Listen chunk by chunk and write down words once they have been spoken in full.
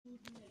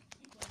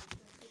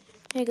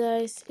Hey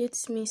guys,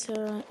 it's me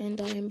Sarah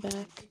and I am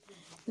back.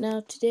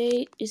 Now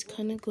today is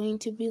kind of going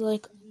to be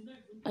like,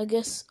 I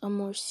guess, a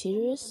more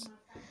serious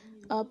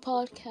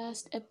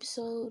podcast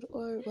episode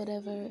or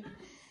whatever.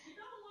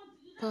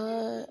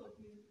 But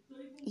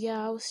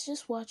yeah, I was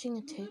just watching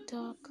a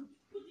TikTok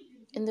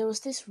and there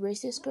was this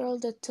racist girl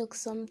that took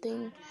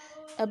something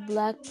a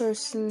black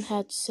person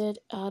had said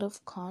out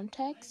of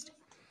context,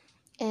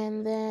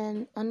 and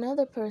then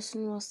another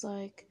person was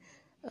like,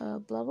 blah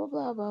blah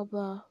blah blah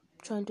blah,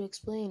 trying to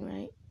explain,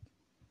 right?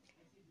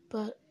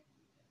 But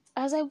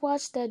as I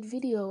watched that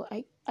video,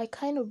 I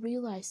kind of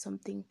realized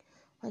something.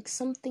 Like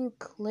something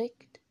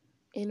clicked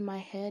in my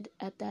head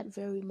at that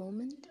very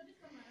moment.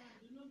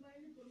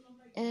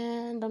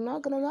 And I'm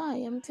not gonna lie,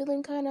 I'm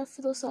feeling kind of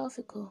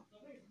philosophical.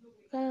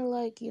 Kind of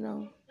like,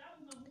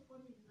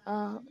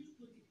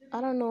 I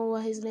don't know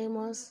what his name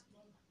was,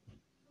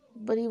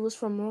 but he was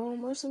from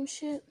Rome or some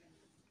shit.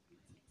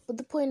 But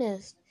the point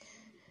is,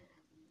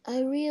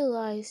 I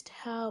realized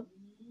how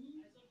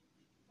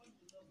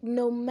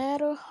no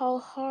matter how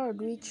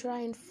hard we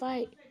try and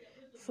fight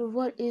for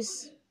what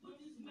is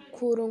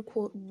quote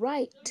unquote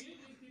right,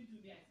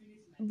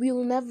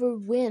 we'll never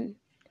win.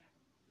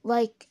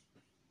 Like,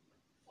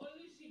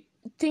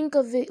 think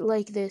of it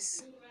like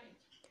this.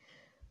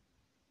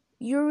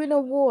 You're in a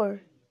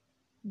war.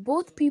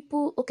 Both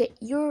people, okay,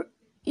 you're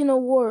in a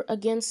war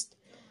against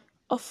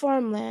a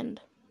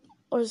farmland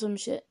or some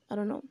shit. I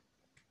don't know.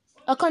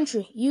 A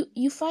country.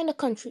 You find a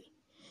country.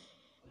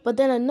 But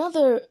then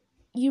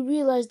you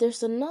realize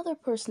there's another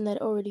person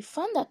that already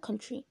found that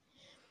country.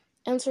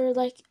 And so you're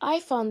like, I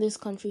found this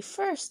country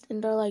first.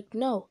 And they're like,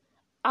 no,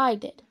 I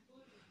did.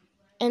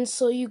 And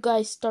so you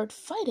guys start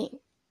fighting.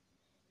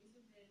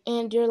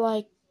 And you're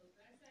like,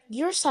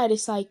 your side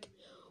is like,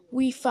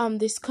 we found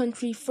this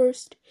country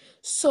first,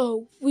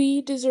 so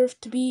we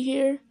deserve to be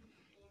here.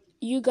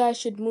 You guys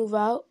should move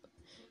out.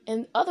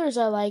 And others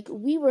are like,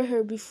 we were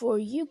here before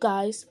you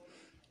guys.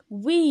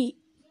 We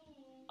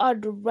are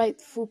the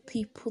rightful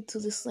people to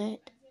this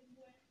land.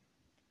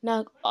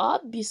 Now,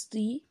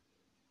 obviously,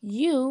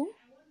 you,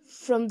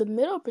 from the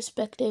middle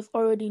perspective,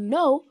 already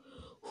know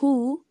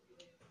who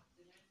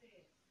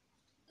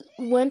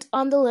went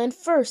on the land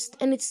first,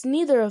 and it's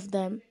neither of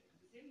them.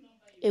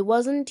 It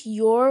wasn't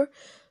your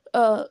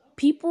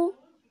people,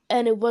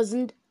 and it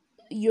wasn't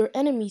your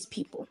enemy's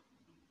people.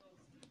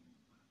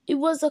 It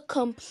was a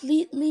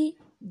completely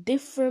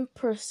different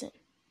person.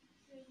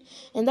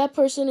 And that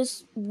person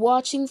is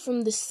watching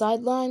from the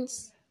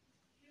sidelines.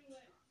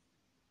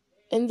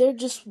 And they're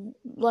just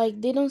like,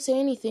 they don't say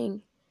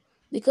anything.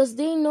 Because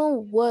they know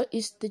what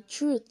is the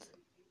truth.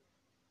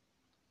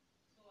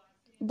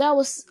 That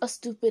was a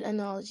stupid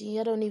analogy.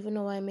 I don't even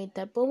know why I made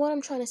that. But what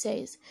I'm trying to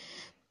say is,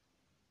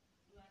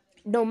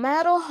 no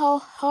matter how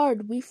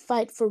hard we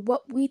fight for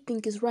what we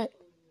think is right.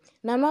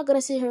 Now, I'm not going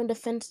to sit here and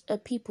defend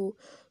people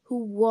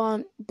who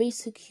want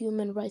basic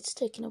human rights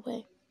taken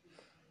away.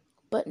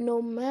 But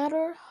no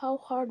matter how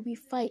hard we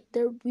fight,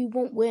 we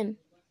won't win.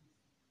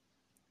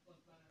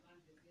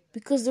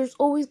 Because there's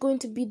always going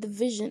to be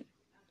division.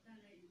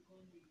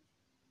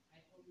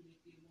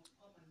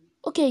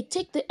 Okay,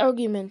 take the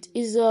argument,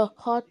 is a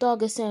hot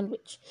dog a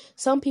sandwich?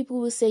 Some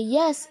people will say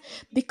yes,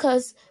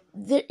 because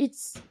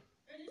it's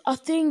a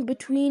thing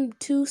between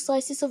two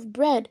slices of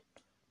bread.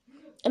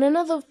 And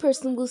another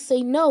person will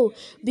say no,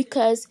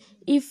 because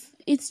if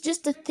it's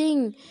just a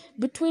thing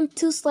between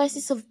two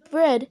slices of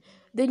bread,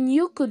 then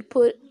you could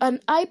put an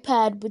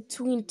iPad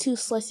between two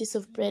slices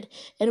of bread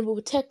and it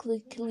would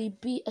technically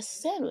be a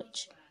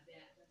sandwich.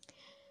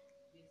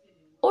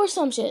 Or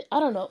some shit. I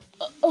don't know.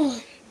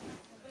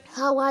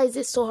 Why is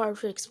it so hard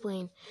to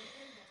explain?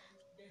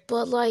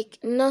 But like,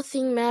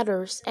 nothing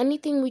matters.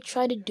 Anything we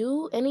try to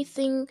do,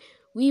 anything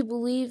we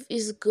believe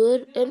is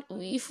good, and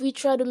if we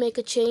try to make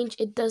a change,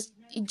 it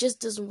just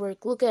doesn't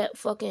work. Look at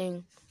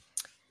fucking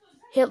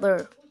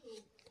Hitler.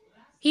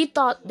 He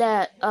thought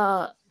that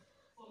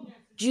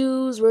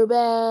Jews were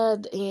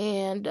bad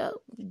and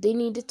they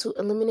needed to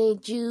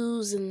eliminate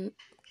Jews and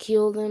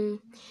kill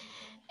them,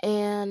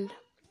 and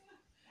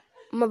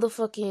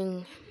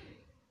motherfucking,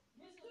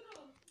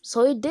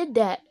 so he did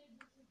that.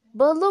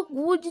 But look,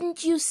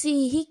 wouldn't you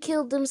see, he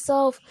killed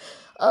himself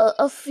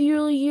a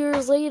few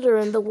years later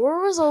and the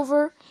war was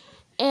over,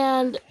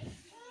 and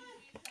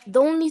the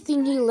only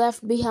thing he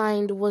left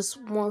behind was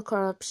more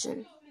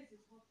corruption.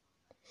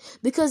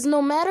 Because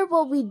no matter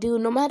what we do,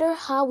 no matter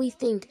how we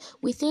think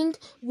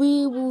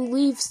we will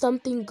leave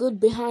something good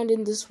behind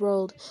in this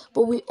world,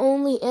 but we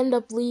only end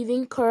up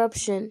leaving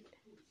corruption.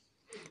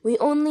 We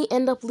only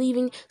end up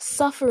leaving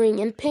suffering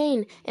and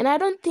pain. And I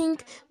don't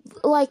think,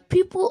 like,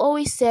 people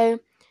always say,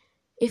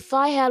 if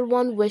I had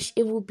one wish,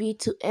 it would be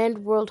to end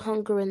world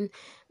hunger and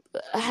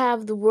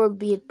have the world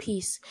be at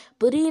peace.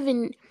 But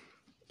even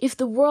if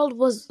the world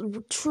was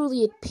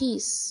truly at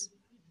peace,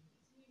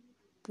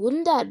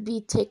 wouldn't that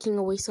be taking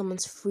away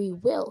someone's free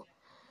will?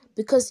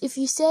 Because if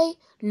you say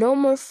no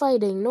more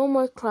fighting, no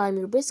more crime,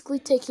 you're basically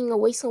taking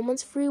away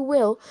someone's free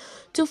will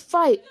to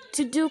fight,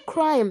 to do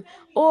crime,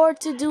 or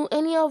to do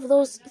any of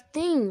those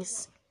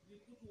things.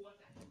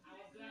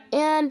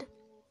 And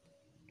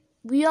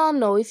we all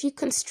know if you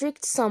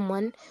constrict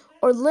someone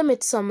or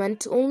limit someone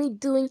to only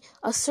doing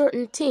a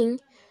certain thing,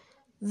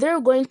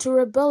 they're going to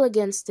rebel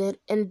against it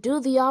and do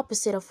the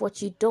opposite of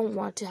what you don't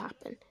want to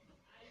happen.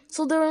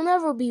 So there will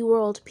never be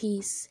world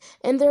peace,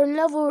 and there will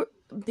never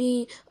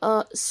be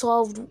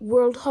solved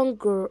world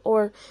hunger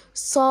or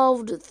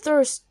solved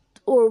thirst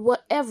or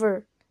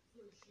whatever.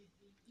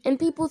 And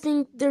people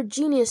think they're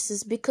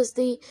geniuses because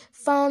they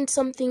found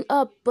something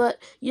up, but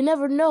you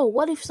never know.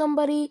 What if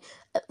somebody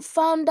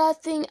found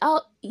that thing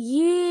out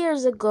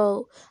years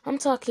ago? I'm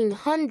talking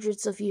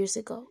hundreds of years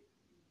ago.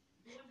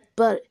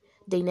 But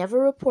they never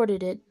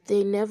reported it.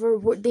 They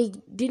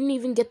didn't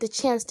even get the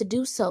chance to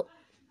do so.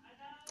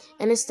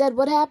 And instead,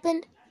 what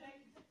happened?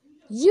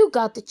 You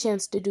got the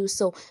chance to do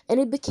so,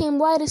 and it became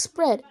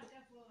widespread.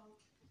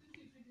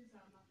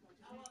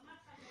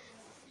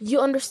 You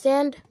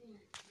understand?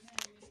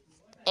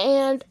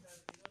 And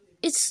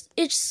it's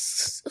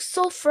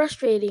so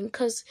frustrating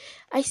because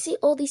I see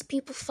all these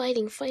people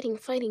fighting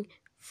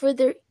for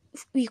their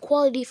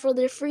equality, for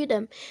their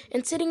freedom,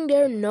 and sitting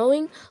there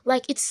knowing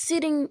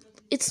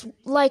it's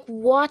like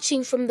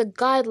watching from the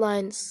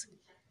guidelines,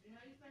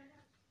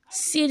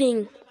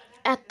 sitting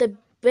at the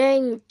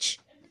bench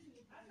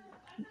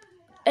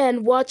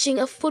and watching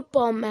a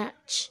football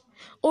match,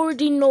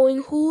 already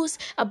knowing who's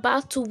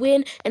about to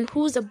win and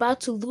who's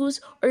about to lose,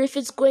 or if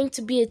it's going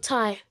to be a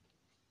tie.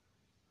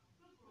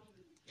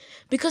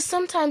 Because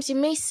sometimes it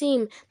may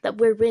seem that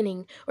we're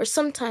winning, or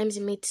sometimes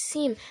it may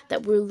seem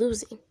that we're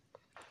losing.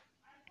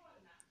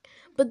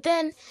 But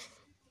then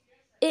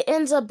it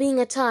ends up being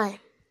a tie.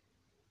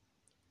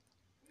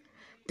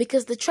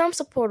 Because the Trump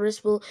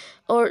supporters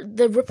or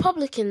the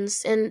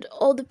Republicans and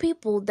all the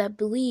people that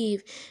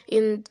believe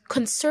in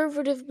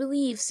conservative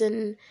beliefs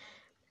and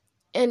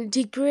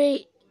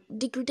degradation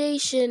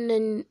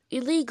and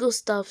illegal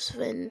stuff,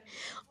 and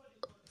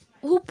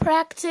who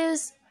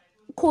practice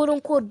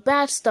quote-unquote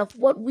bad stuff,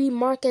 what we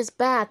mark as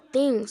bad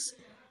things,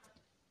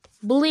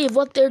 believe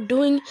what they're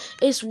doing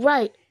is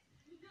right.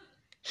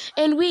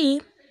 And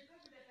we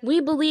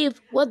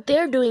believe what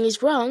they're doing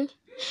is wrong,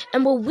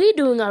 and what we're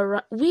doing all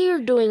right.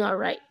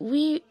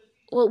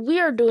 What we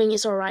are doing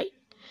is all right.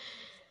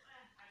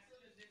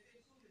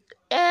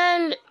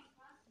 And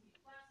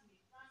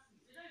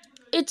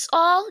it's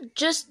all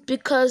just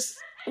because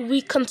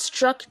we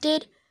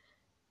constructed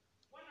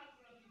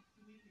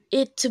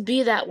it to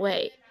be that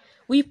way.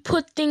 We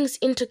put things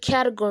into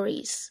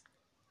categories.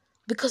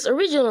 Because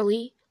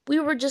originally, we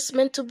were just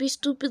meant to be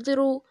stupid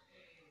little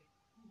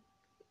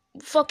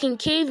fucking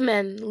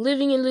cavemen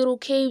living in little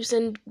caves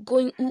and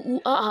going ooh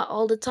ooh ah ah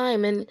all the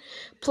time and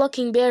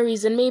plucking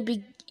berries and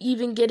maybe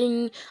even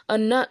getting a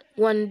nut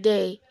one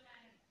day.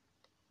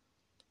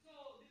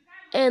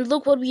 And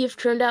look what we have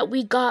turned out.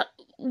 We got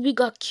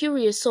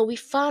curious, so we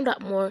found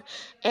out more,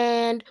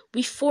 and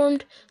we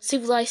formed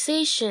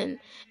civilization,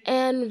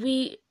 and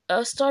we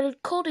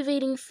started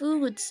cultivating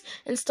foods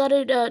and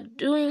started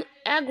doing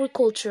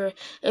agriculture.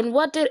 And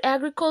what did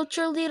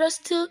agriculture lead us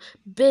to?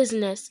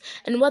 Business.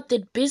 And what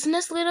did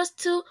business lead us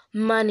to?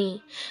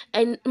 Money.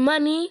 And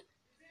money,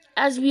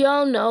 as we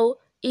all know,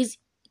 is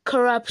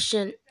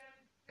corruption.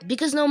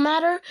 Because no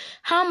matter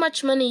how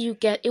much money you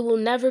get, it will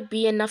never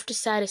be enough to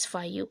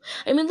satisfy you.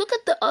 I mean, look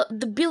at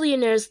the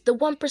billionaires, the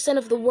 1%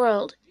 of the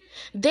world.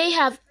 They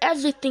have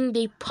everything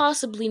they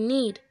possibly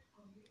need.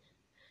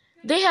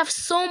 They have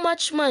so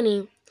much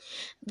money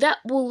that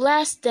will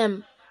last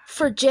them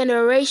for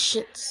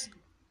generations.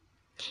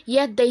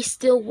 Yet they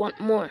still want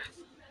more.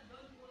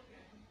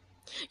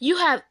 You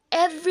have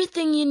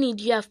everything you need.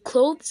 You have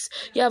clothes,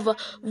 you have a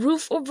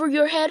roof over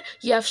your head,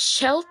 you have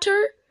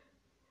shelter.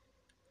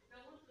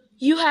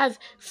 You have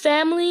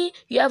family,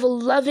 you have a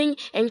loving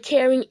and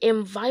caring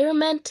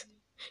environment.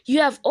 You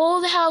have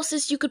all the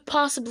houses you could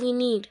possibly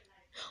need.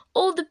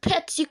 All the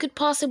pets you could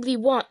possibly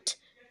want.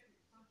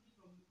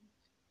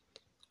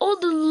 All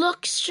the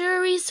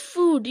luxurious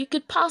food you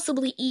could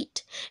possibly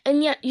eat.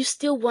 And yet you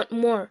still want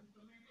more.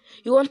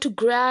 You want to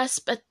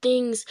grasp at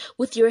things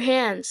with your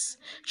hands,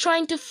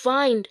 trying to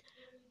find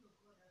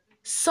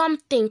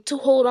something to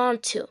hold on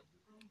to.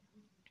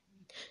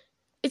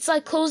 It's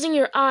like closing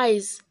your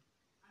eyes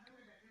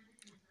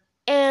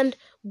and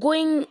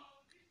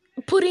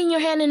putting your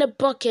hand in a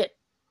bucket,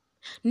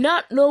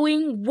 not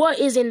knowing what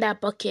is in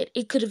that bucket.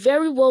 It could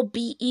very well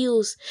be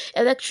eels,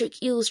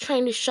 electric eels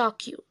trying to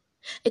shock you.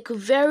 It could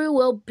very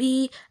well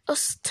be a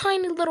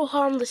tiny little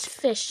harmless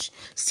fish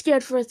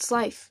scared for its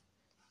life.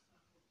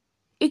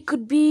 It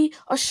could be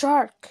a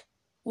shark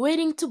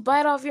waiting to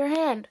bite off your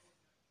hand.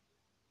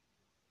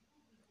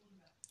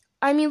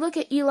 I mean, look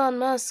at Elon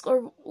Musk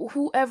or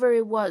whoever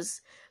it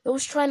was that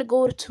was trying to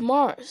go to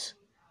Mars.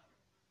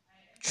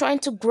 Trying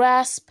to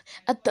grasp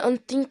at the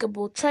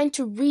unthinkable, trying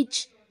to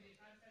reach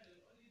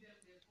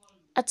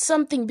at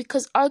something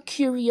because our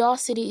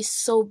curiosity is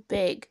so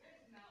big.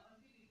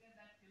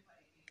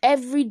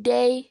 Every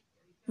day,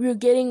 we're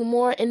getting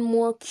more and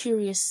more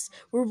curious.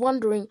 We're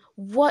wondering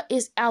what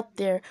is out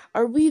there.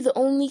 Are we the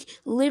only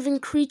living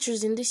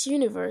creatures in this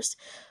universe?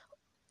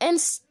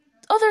 And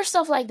other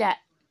stuff like that.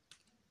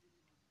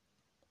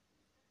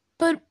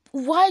 But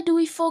Why do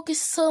we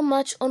focus so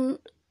much on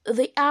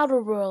the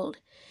outer world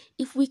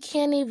if we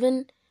can't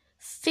even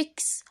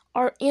fix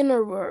our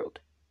inner world?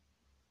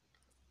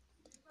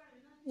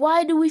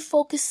 Why do we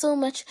focus so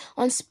much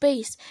on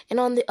space and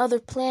on the other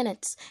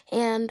planets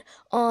and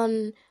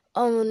on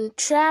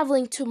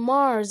traveling to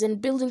Mars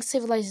and building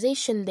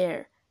civilization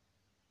there?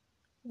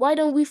 Why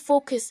don't we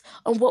focus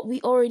on what we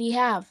already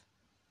have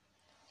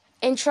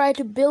and try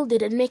to build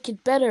it and make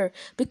it better?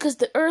 Because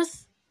the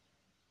Earth,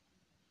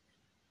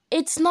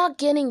 it's not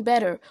getting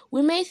better.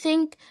 We may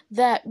think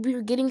that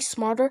we're getting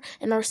smarter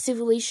and our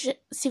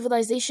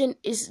civilization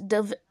is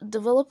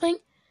developing,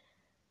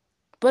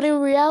 but in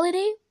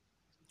reality,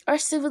 our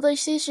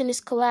civilization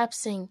is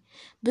collapsing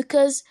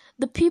because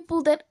the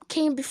people that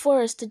came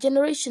before us, the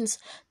generations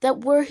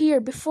that were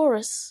here before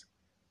us,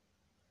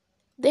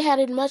 they had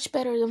it much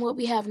better than what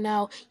we have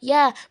now.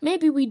 Yeah,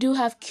 maybe we do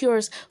have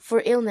cures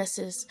for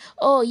illnesses.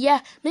 Oh,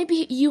 yeah,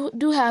 maybe you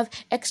do have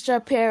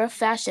extra pair of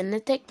fashion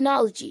and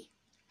technology.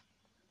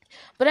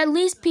 But at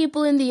least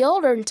people in the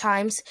older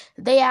times,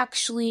 they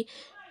actually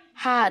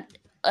had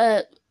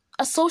a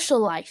social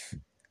life.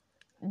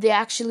 They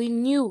actually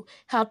knew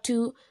how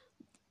to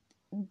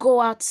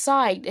go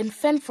outside and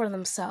fend for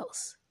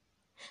themselves.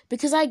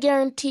 Because I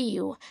guarantee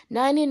you,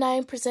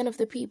 99% of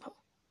the people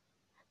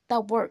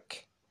that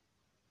work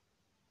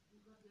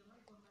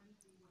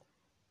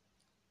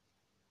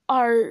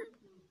are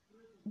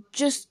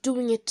just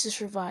doing it to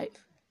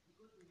survive.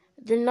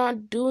 They're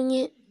not doing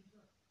it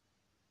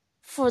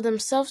for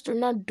themselves. They're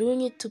not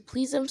doing it to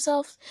please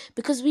themselves.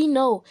 Because we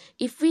know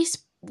if we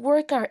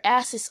work our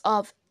asses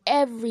off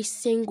every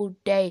single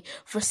day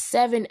for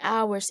 7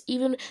 hours,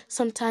 even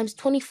sometimes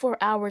 24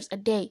 hours a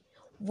day,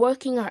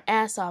 working our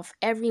ass off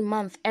every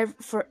month,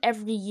 for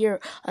every year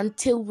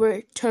until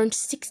we're turned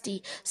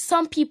 60.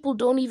 Some people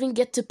don't even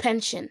get to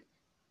pension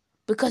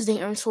because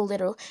they earn so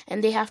little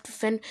and they have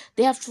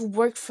to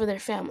work for their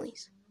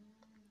families.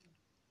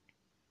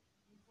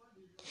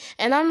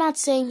 And I'm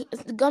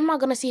not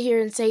gonna sit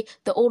here and say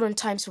the older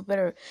times were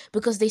better,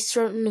 because they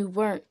certainly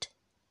weren't.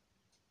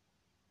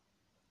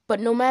 But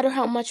no matter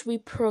how much we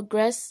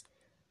progress,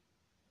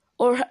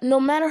 or no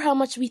matter how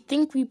much we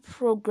think we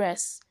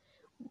progress,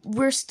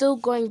 we're still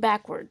going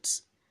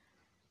backwards.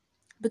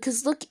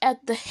 Because look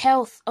at the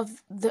health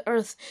of the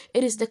earth.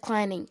 It is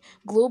declining.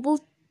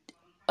 Global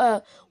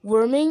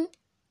warming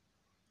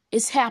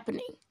is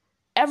happening.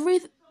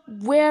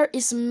 Everywhere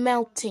is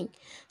melting.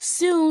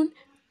 Soon,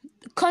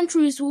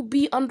 countries will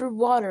be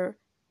underwater.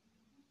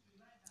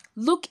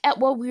 Look at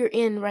what we're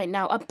in right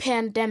now, a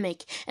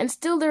pandemic. And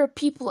still there are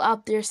people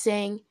out there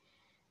saying,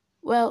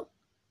 well,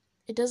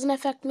 it doesn't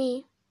affect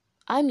me.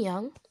 I'm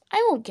young.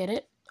 I won't get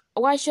it.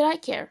 Why should I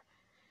care?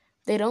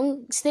 They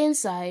don't stay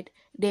inside.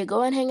 They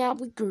go and hang out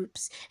with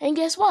groups. And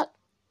guess what?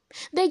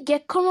 They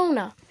get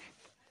corona.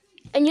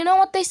 And you know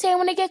what they say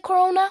when they get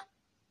corona?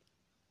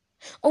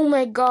 Oh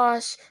my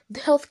gosh,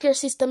 the healthcare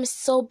system is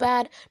so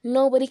bad.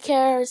 Nobody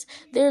cares.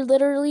 They're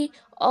literally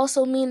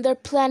also mean they're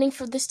planning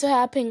for this to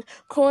happen.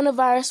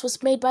 Coronavirus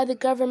was made by the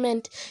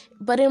government,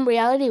 but in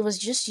reality it was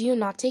just you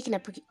not taking a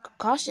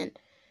precaution.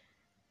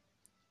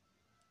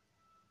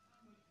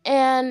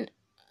 And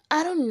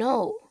I don't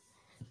know,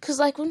 cause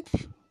like when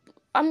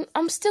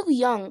I'm still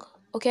young,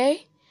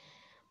 okay,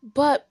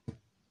 but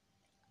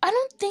I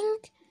don't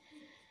think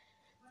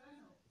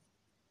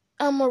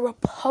I'm a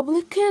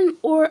Republican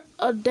or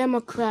a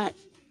Democrat.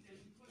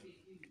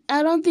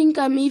 I don't think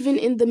I'm even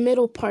in the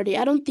middle party.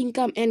 I don't think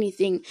I'm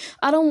anything.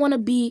 I don't want to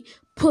be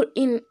put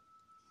in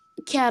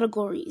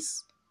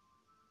categories.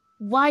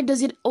 Why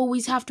does it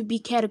always have to be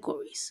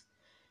categories?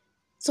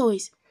 It's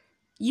always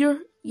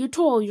you're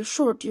tall, you're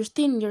short, you're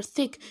thin, you're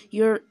thick,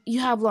 you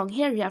have long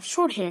hair, you have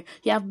short hair,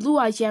 you have blue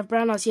eyes, you have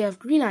brown eyes, you have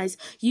green eyes,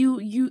 you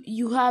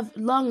have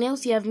long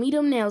nails, you have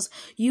medium nails,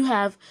 you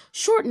have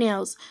short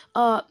nails,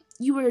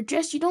 you wear a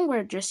dress, you don't wear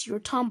a dress, you're a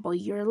tomboy,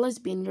 you're a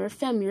lesbian, you're a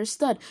femme, you're a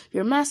stud,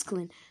 you're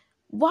masculine.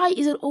 Why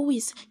is it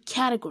always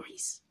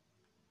categories?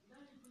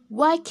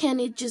 Why can't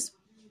we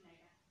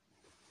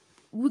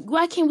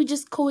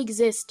just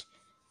coexist?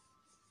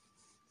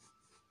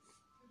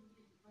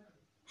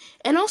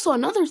 And also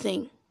another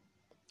thing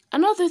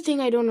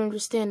I don't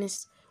understand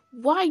is,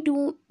 why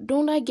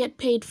don't I get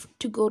paid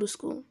to go to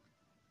school?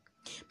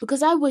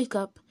 Because I wake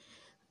up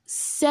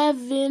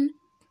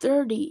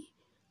 7:30,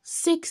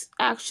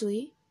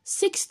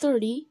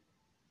 6:30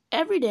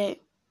 every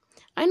day.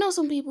 I know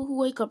some people who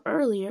wake up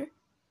earlier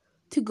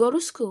to go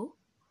to school.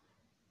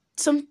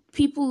 Some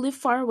people live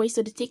far away,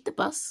 so they take the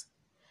bus.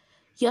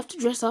 You have to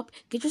dress up,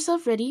 get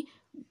yourself ready,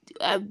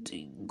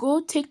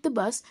 go take the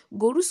bus,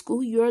 go to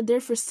school. You're there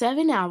for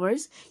 7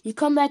 hours. You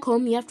come back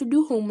home. You have to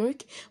do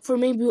homework for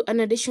maybe an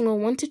additional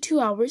 1 to 2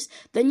 hours.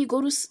 Then you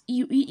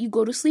eat, you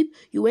go to sleep.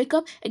 You wake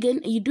up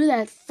again. And you do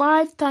that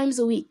 5 times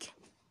a week,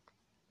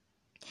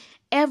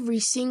 every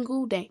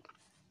single day,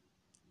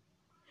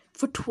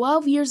 for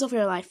 12 years of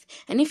your life.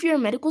 And if you're a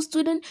medical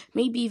student,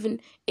 maybe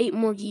even 8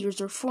 more years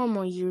or 4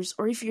 more years.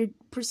 Or if you're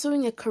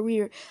pursuing a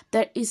career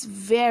that is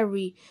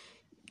very,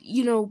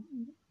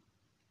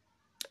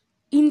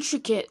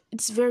 intricate.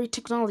 It's very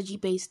technology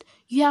based.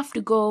 You have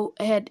to go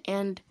ahead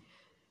and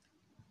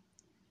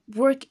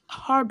work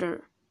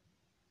harder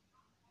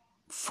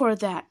for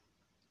that.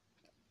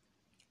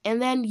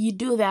 And then you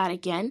do that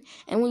again.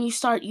 And when you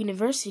start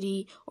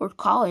university or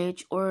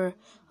college or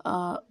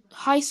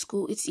high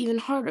school, it's even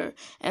harder.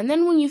 And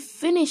then when you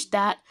finish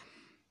that,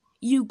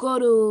 you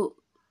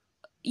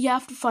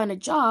have to find a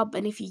job.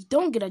 And if you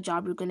don't get a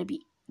job, you're going to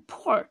be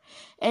poor.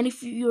 And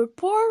if you're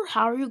poor,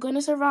 how are you going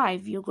to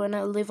survive? You're going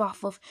to live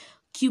off of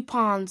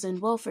coupons and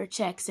welfare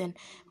checks and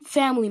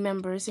family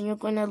members, and you're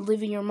going to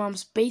live in your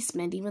mom's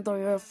basement even though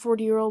you're a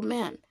 40-year-old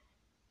man.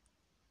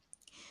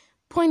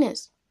 Point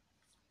is,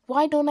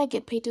 why don't I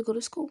get paid to go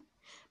to school?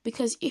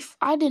 Because if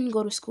I didn't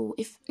go to school,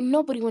 if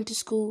nobody went to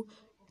school,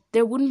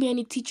 there wouldn't be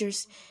any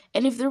teachers.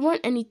 And if there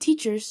weren't any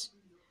teachers,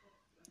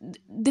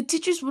 the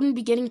teachers wouldn't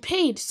be getting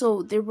paid.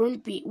 So there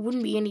wouldn't be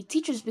any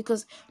teachers,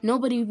 because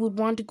nobody would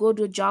want to go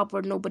to a job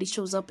where nobody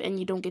shows up and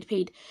you don't get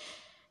paid.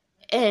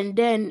 And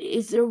then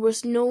if there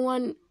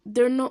wasn't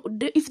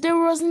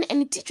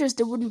any teachers,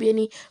 there wouldn't be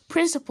any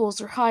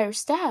principals or higher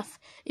staff.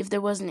 If there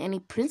wasn't any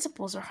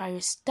principals or higher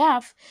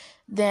staff,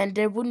 then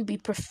there wouldn't be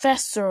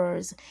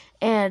professors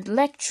and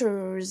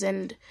lecturers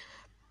and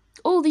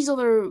all these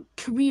other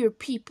career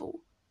people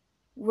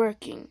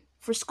working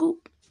for school.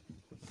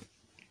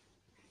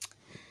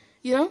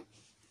 You know?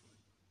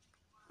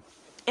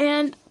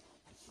 And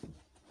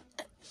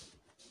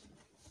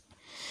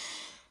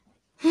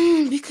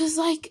because,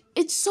 like,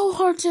 it's so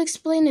hard to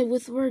explain it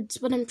with words,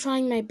 but I'm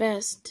trying my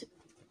best.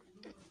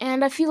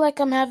 And I feel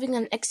like I'm having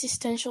an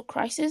existential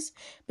crisis,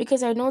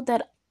 because I know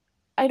that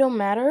I don't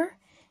matter,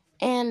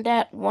 and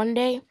that one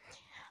day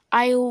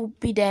I'll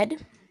be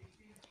dead,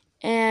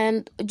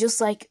 and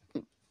just like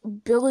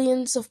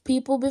billions of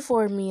people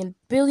before me, and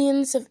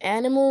billions of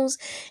animals,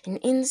 and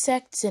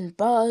insects, and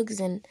bugs,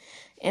 and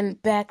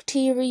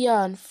bacteria,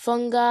 and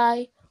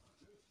fungi,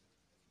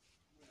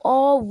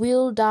 all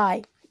will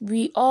die.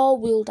 We all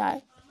will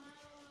die.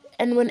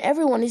 And when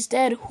everyone is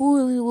dead,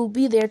 who will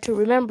be there to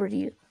remember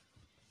you?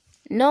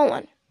 No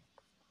one.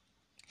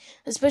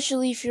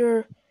 Especially if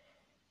you're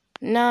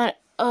not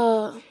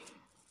a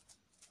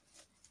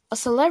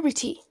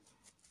celebrity.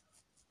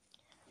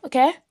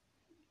 Okay?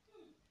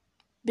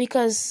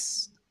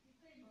 Because,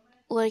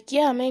 like,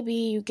 yeah, maybe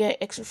you get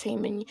extra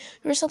fame and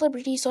you're a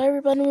celebrity, so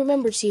everybody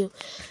remembers you.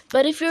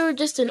 But if you're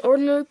just an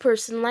ordinary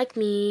person like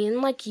me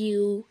and like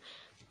you,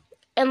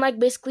 and like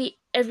basically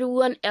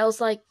everyone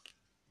else, like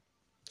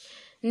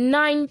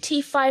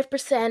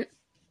 95%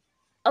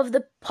 of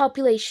the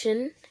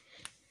population,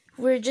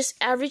 we're just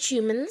average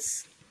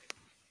humans.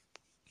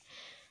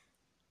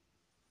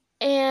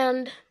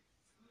 And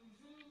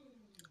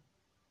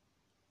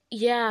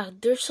yeah,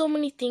 there's so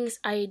many things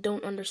I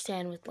don't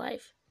understand with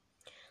life.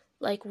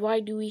 Like, why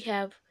do we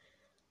have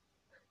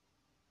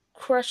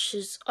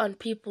crushes on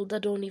people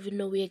that don't even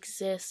know we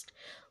exist?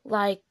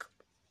 Like,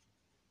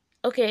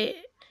 okay,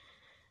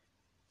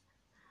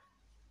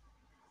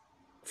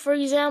 for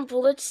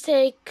example, let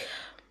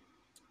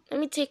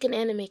me take an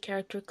anime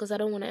character, because I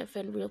don't want to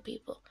offend real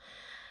people.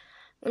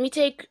 Let me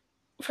take,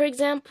 for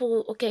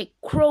example, okay,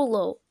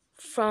 Crollo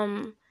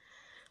from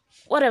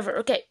whatever,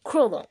 okay,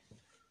 Crollo.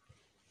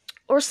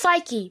 Or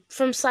Psyche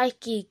from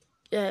Psyche,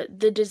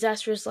 The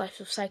Disastrous Life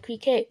of Psyche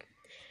K.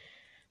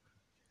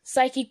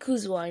 Psyche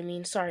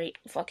Kuzuo, sorry,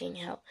 fucking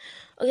hell.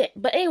 Okay,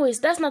 but anyways,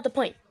 that's not the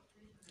point.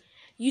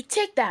 You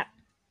take that,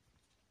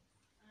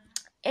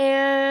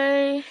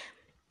 and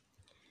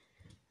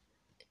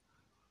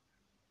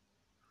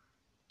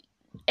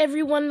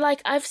everyone,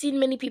 like, I've seen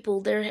many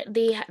people, they're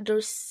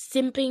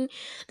simping.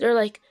 They're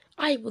like,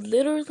 I would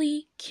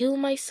literally kill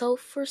myself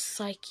for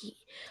Psyche.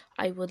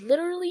 I would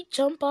literally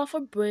jump off a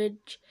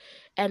bridge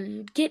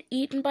and get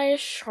eaten by a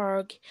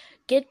shark,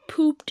 get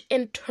pooped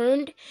and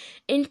turned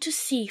into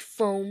sea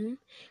foam,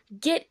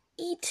 get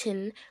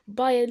eaten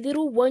by a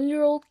little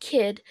 1-year-old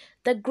kid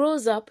that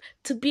grows up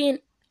to be an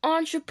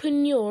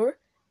entrepreneur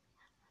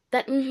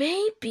that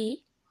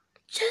maybe,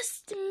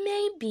 just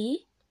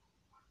maybe,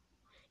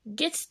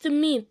 gets to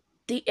meet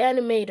the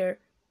animator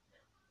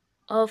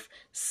of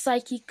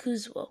Psyche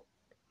Kuzuo.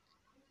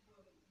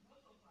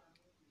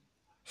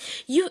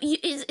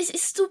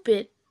 It's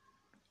stupid.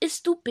 It's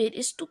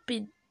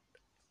stupid.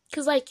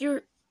 Cause, like,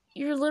 you're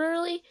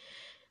literally,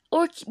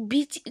 or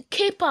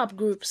K-pop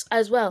groups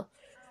as well.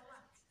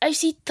 I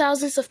see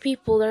thousands of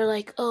people that are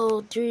like,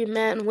 oh, Dream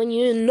Man, when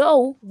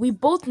we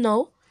both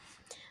know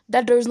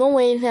that there's no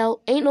way in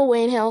hell, ain't no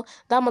way in hell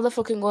that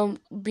motherfucker gonna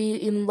be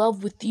in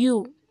love with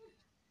you.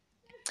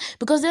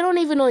 Because they don't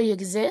even know you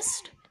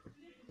exist.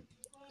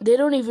 They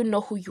don't even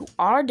know who you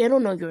are. They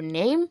don't know your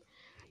name.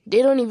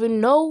 They don't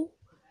even know.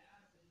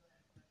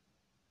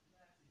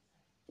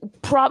 They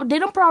probably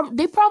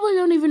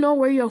don't even know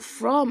where you're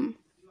from.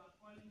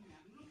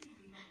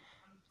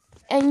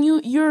 And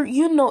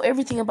you know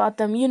everything about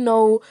them. You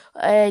know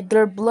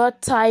their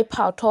blood type,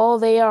 how tall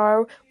they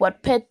are,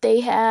 what pet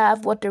they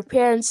have, what their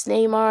parents'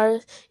 name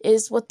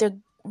is, what their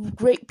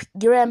great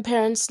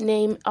grandparents'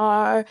 name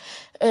are,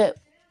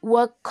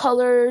 what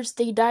colors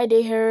they dyed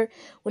their hair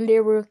when they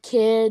were a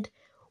kid,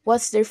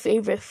 what's their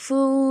favorite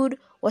food,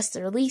 what's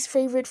their least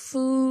favorite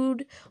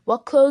food,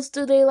 what clothes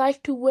do they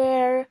like to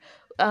wear,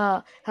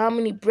 how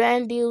many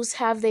brand deals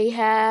have they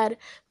had,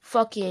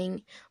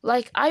 fucking,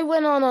 like, I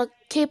went on a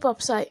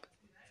K-pop site.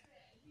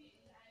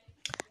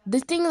 The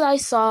things I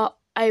saw,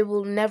 I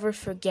will never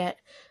forget.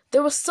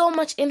 There was so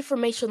much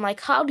information,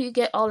 like, how do you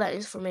get all that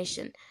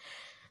information?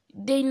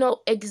 They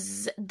know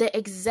the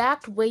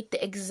exact weight,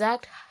 the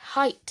exact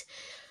height,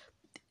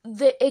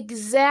 the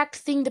exact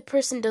thing the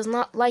person does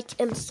not like,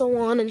 and so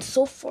on and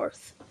so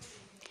forth.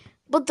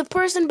 But the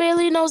person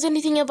barely knows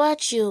anything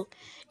about you.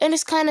 And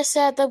it's kind of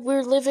sad that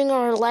we're living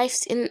our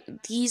lives in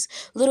these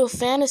little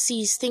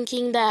fantasies,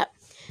 thinking that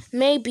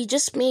maybe,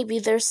 just maybe,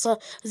 there's a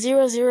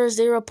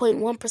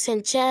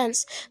 0.1%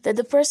 chance that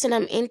the person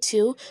I'm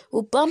into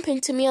will bump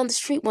into me on the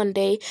street one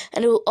day,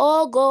 and it will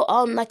all go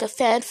on like a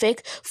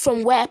fanfic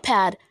from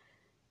Wattpad.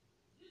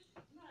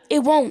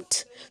 It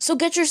won't. So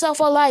get yourself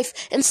a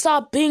life and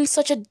stop being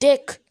such a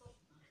dick.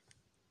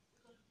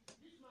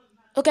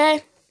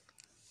 Okay?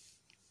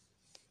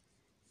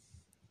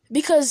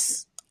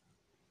 Because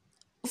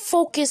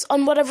focus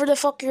on whatever the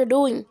fuck you're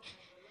doing.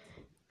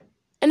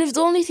 And if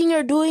the only thing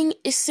you're doing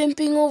is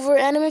simping over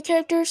anime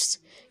characters,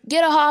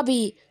 get a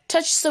hobby.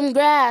 Touch some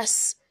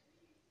grass.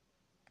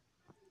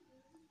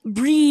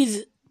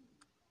 Breathe.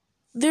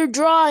 They're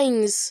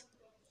drawings.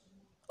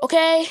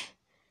 Okay?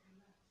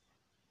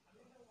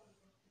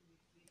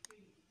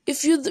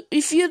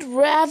 If you'd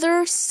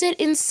rather sit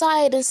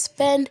inside and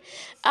spend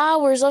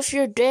hours of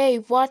your day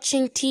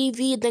watching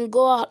TV than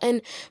go out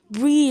and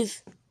breathe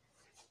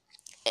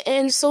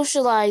and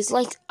socialize,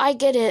 like, I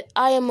get it.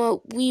 I am a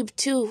weeb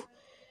too.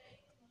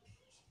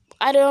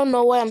 I don't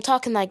know why I'm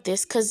talking like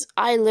this, because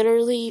I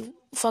literally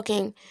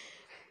fucking...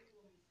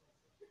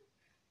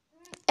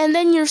 And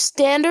then your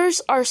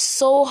standards are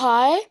so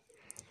high.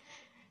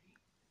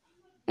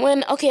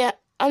 When, okay,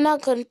 I'm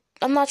not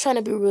trying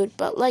to be rude,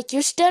 but, like,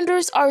 your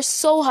standards are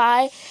so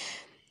high,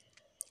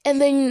 and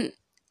then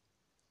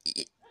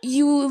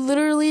you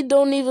literally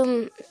don't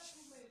even...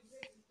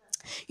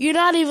 You're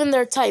not even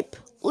their type.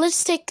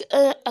 Let's take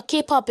a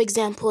K-pop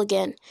example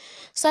again.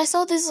 So I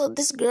saw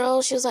this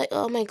girl. She was like,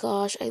 "Oh my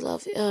gosh, I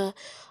love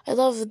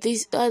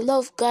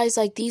guys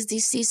like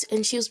these,"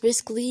 and she was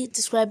basically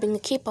describing a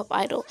K-pop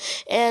idol,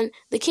 and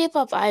the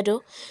K-pop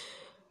idol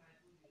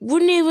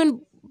wouldn't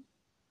even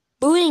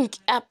blink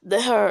at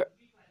her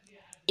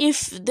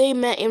if they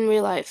met in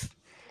real life.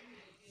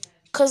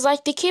 Cause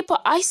like the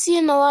K-pop, I see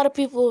in a lot of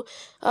people.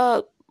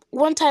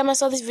 One time I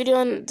saw this video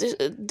and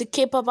the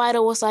K-pop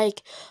idol was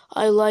like,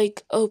 "I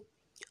like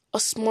a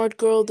smart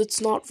girl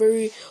that's not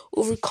very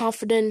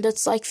overconfident,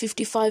 that's like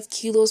 55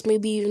 kilos,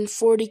 maybe even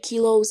 40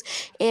 kilos,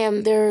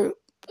 and they're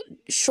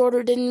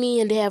shorter than me,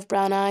 and they have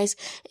brown eyes,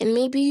 and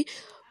maybe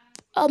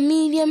a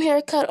medium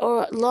haircut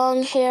or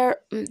long hair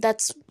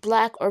that's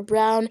black or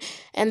brown,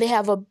 and they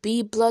have a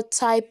B blood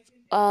type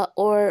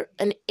or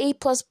an A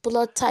plus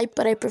blood type,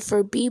 but I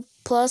prefer B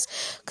plus,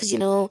 because,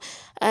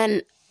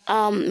 and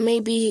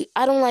maybe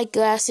I don't like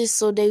glasses,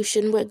 so they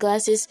shouldn't wear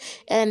glasses,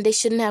 and they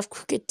shouldn't have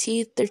crooked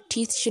teeth. Their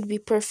teeth should be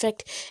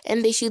perfect,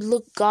 and they should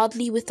look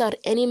godly without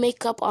any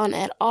makeup on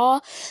at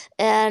all.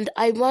 And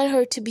I want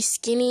her to be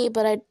skinny,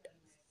 but I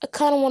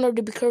kind of want her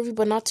to be curvy,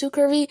 but not too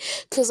curvy,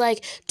 because,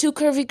 like, too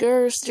curvy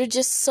girls, they're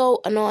just so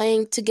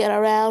annoying to get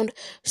around,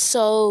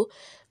 so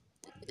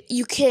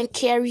you can't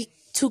carry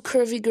two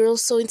curvy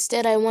girls, so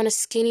instead I want a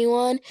skinny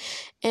one,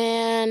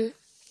 and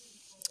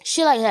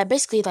shit like that,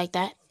 basically like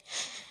that.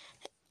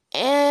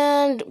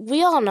 And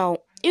we all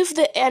know, if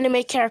the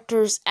anime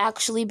characters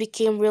actually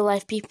became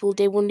real-life people,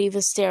 they wouldn't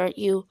even stare at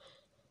you.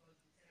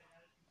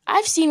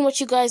 I've seen what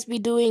you guys be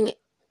doing.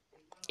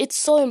 It's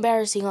so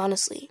embarrassing,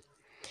 honestly.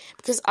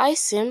 Because I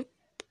simp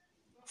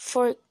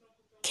for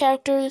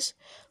characters,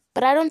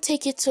 but I don't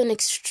take it to an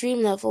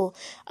extreme level.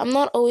 I'm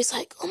not always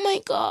like, "Oh my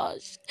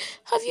gosh,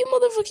 have you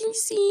motherfucking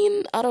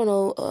seen," I don't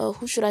know,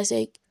 who should I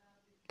say?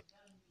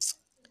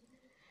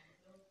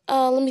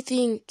 Let me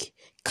think.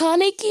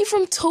 Kaneki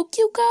from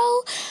Tokyo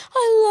Ghoul?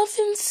 I love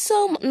him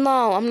so much.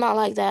 No, I'm not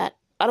like that.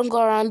 I don't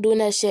go around doing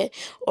that shit.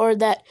 Or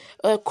that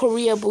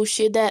Korea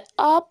bullshit. That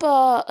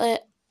Appa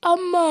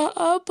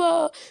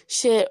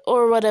shit.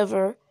 Or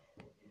whatever.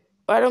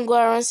 Or I don't go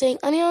around saying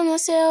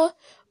annyeonghaseyo.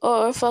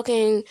 Or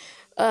fucking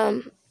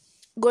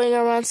going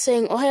around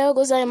saying ohayo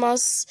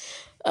gozaimasu.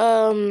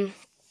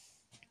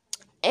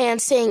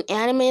 And saying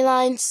anime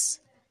lines.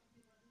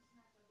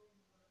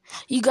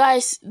 You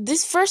guys,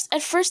 this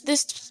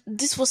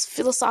was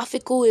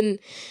philosophical, and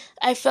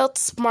I felt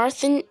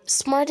smart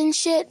and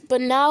shit,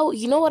 but now,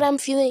 you know what I'm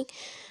feeling?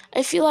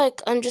 I feel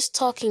like I'm just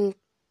talking.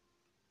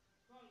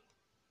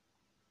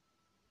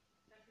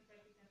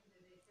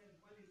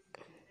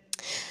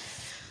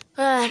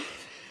 But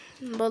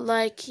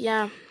like,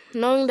 yeah,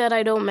 knowing that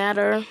I don't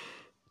matter,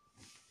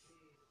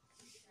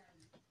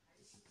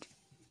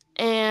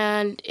 and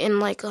and in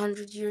like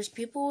 100 years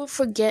people will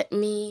forget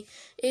me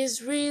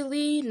is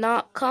really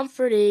not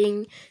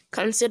comforting,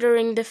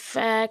 considering the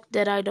fact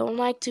that I don't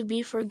like to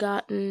be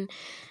forgotten,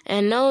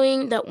 and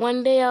knowing that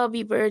one day I'll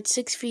be buried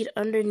 6 feet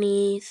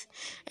underneath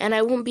and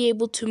I won't be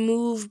able to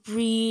move,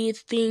 breathe,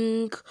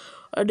 think,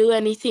 or do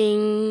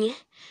anything,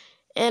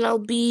 and I'll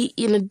be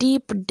in a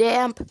deep,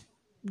 damp,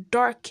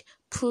 dark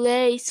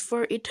place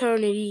for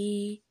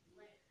eternity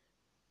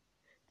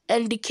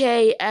and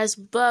decay as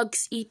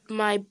bugs eat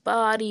my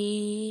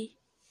body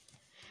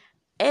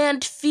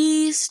and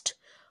feast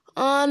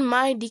on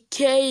my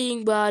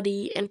decaying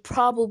body and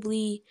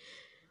probably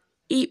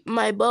eat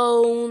my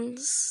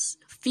bones,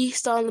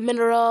 feast on the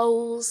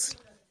minerals.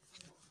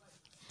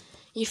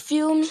 You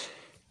feel me?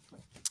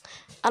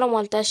 I don't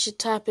want that shit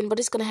to happen, but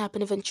it's gonna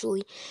happen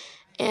eventually,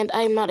 and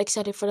I'm not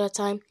excited for that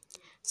time.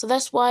 So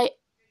that's why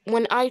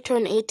when I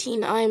turn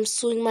 18, I am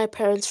suing my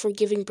parents for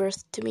giving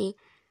birth to me.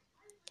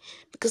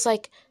 Because,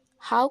 like,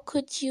 how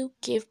could you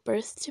give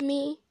birth to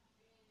me?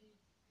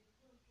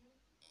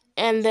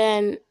 And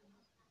then,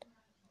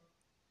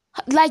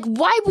 like,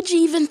 why would you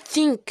even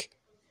think?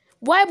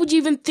 Why would you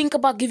even think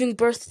about giving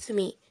birth to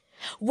me?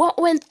 What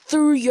went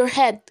through your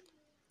head?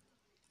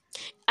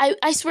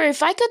 I swear,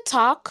 if I could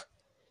talk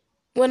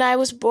when I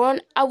was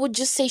born, I would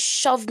just say,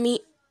 shove me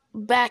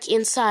back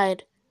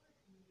inside.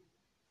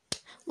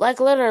 Like,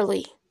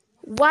 literally.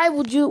 Why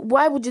would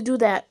you do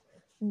that?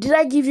 Did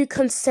I give you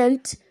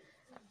consent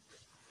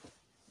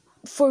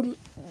for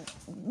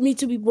me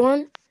to be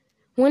born?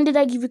 When did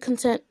I give you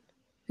consent?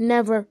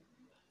 Never.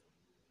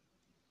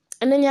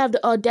 And then you have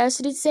the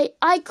audacity to say,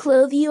 I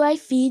clothe you, I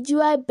feed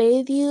you, I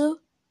bathe you.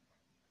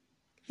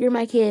 You're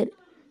my kid.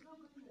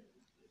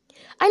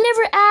 I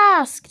never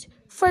asked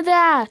for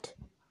that.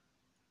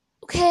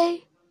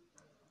 Okay?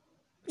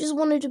 I just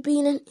wanted to be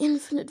in an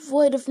infinite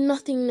void of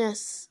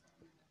nothingness.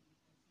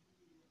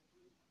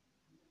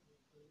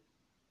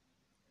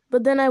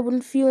 But then I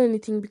wouldn't feel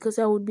anything because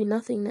I would be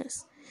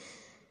nothingness.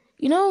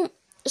 You know,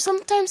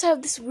 sometimes I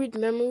have this weird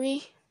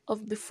memory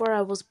of before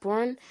I was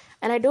born,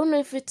 and I don't know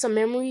if it's a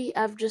memory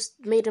I've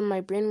just made in my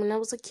brain when I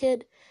was a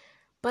kid,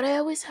 but I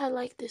always had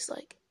like this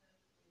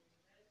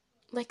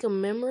like a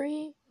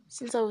memory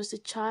since I was a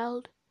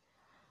child.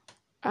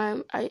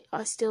 I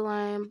still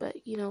am,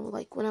 but you know,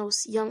 like when I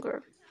was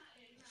younger,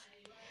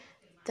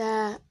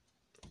 that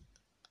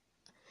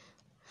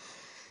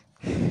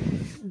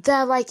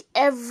like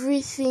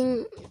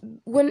everything,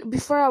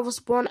 before I was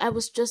born, I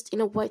was just in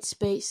a white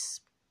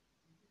space,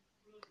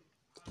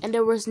 and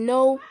there was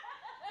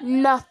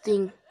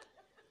nothing,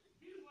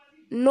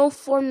 no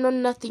form, no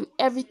nothing.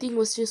 Everything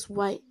was just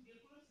white,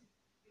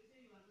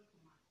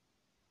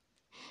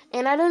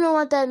 and I don't know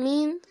what that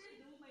means.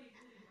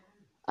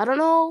 I don't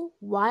know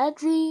why I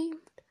dreamed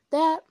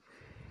that,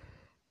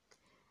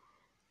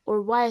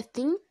 or why I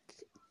think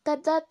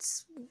that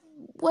that's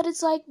what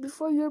it's like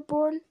before you're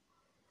born.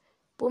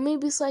 But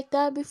maybe it's like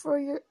that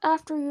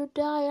after you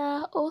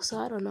die. Also,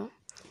 I don't know.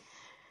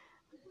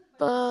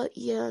 But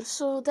yeah,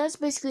 so that's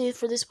basically it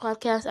for this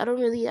podcast. I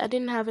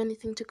didn't have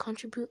anything to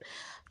contribute.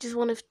 Just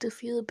wanted to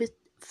feel a bit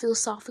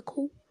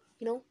philosophical,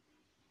 you know,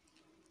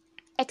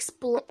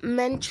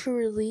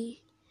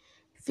 experimentally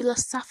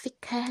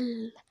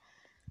philosophical.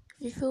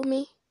 You feel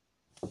me?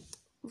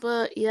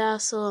 But yeah,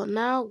 so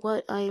now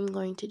what I am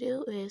going to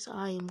do is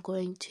I am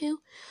going to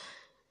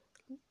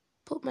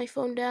put my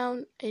phone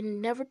down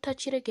and never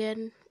touch it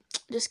again.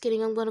 Just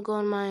kidding, I'm gonna go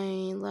on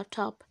my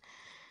laptop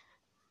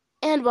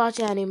and watch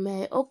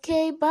anime.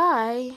 Okay, bye.